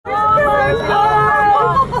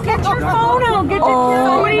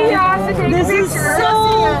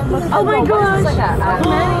Oh my gosh.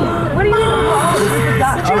 What do you mean?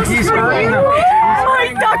 Oh, he's hurting them.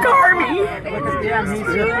 My duck army. Yeah, he's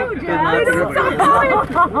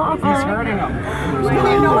hurting them.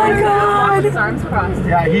 Oh my god.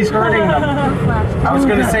 Yeah, he's hurting them. I was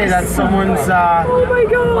gonna say that someone's. Oh my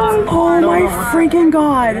god. Oh my freaking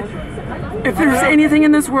god. If there's anything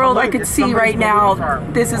in this world I could see right now,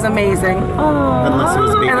 this is amazing.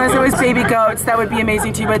 Unless it was baby goats, that would be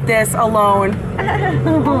amazing too, but this alone.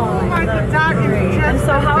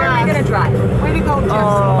 So how are we gonna drive? Way to go, Jess.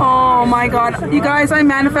 Oh my god. You guys, I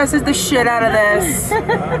manifested the shit out of this.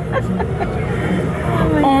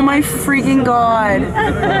 Oh my freaking god.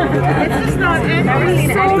 It's just not in.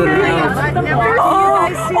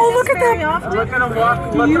 Oh, look at them. Look at him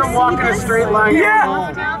walk. Look at him walk in a straight line.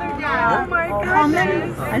 Yeah. Oh my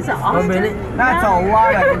goodness. That's a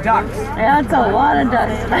lot of ducks. That's a lot of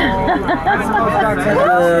ducks.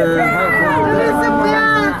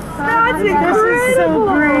 This is so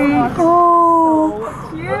great.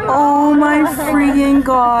 Oh my freaking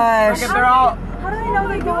gosh. They're all. How do they know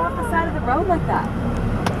they go off the side of the road like that?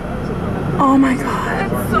 Oh my god.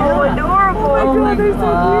 So adorable. Oh my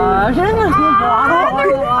gosh.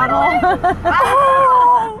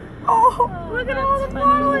 Look at all the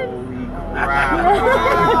bottling.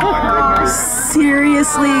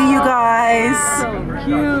 Seriously, you guys. So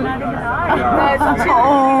cute.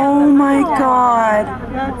 Oh my god.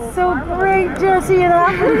 That's so great, Jessie. It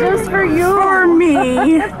happened just for you. For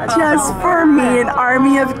me. Just for me. An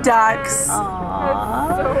army of ducks.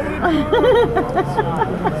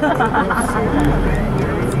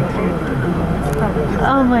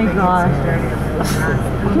 Oh my gosh.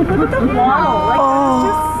 Look at the model. Like, it's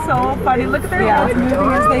just so funny. Look at their heads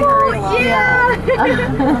moving as they hurry along.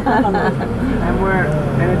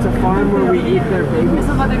 And it's a farm where we eat their babies. This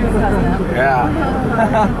is what they're doing with us now.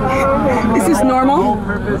 Yeah. Is this normal?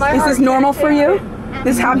 Is this normal for you?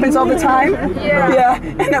 This happens all the time? Yeah.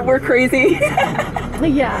 And that we're crazy?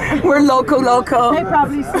 Yeah. We're loco. I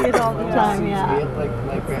probably see it all the time, yeah.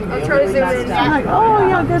 I'll try to zoom in. I'm like, oh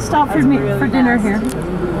yeah, good stop for dinner here.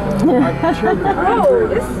 Oh,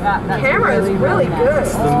 this camera is really good.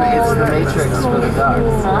 It's the Matrix for the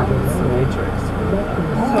ducks. It's the Matrix.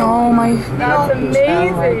 Oh my. That's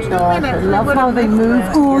amazing. I love how they move.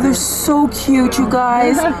 Oh, they're so cute, you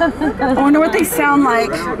guys. I wonder what they sound like.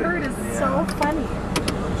 Bird is so funny.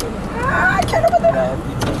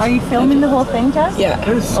 Are you filming the whole thing, Jess? Yeah.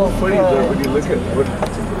 It's so funny though when you look at what.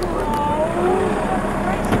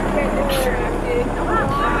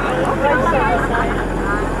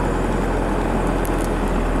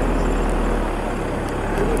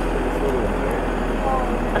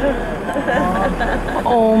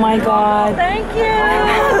 Oh my god. Thank you.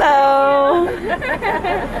 Hello.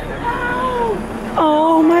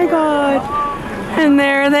 Oh my god. And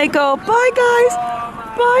there they go. Bye guys.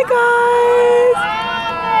 Bye guys.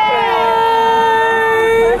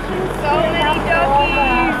 So many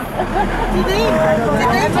doggies. Did they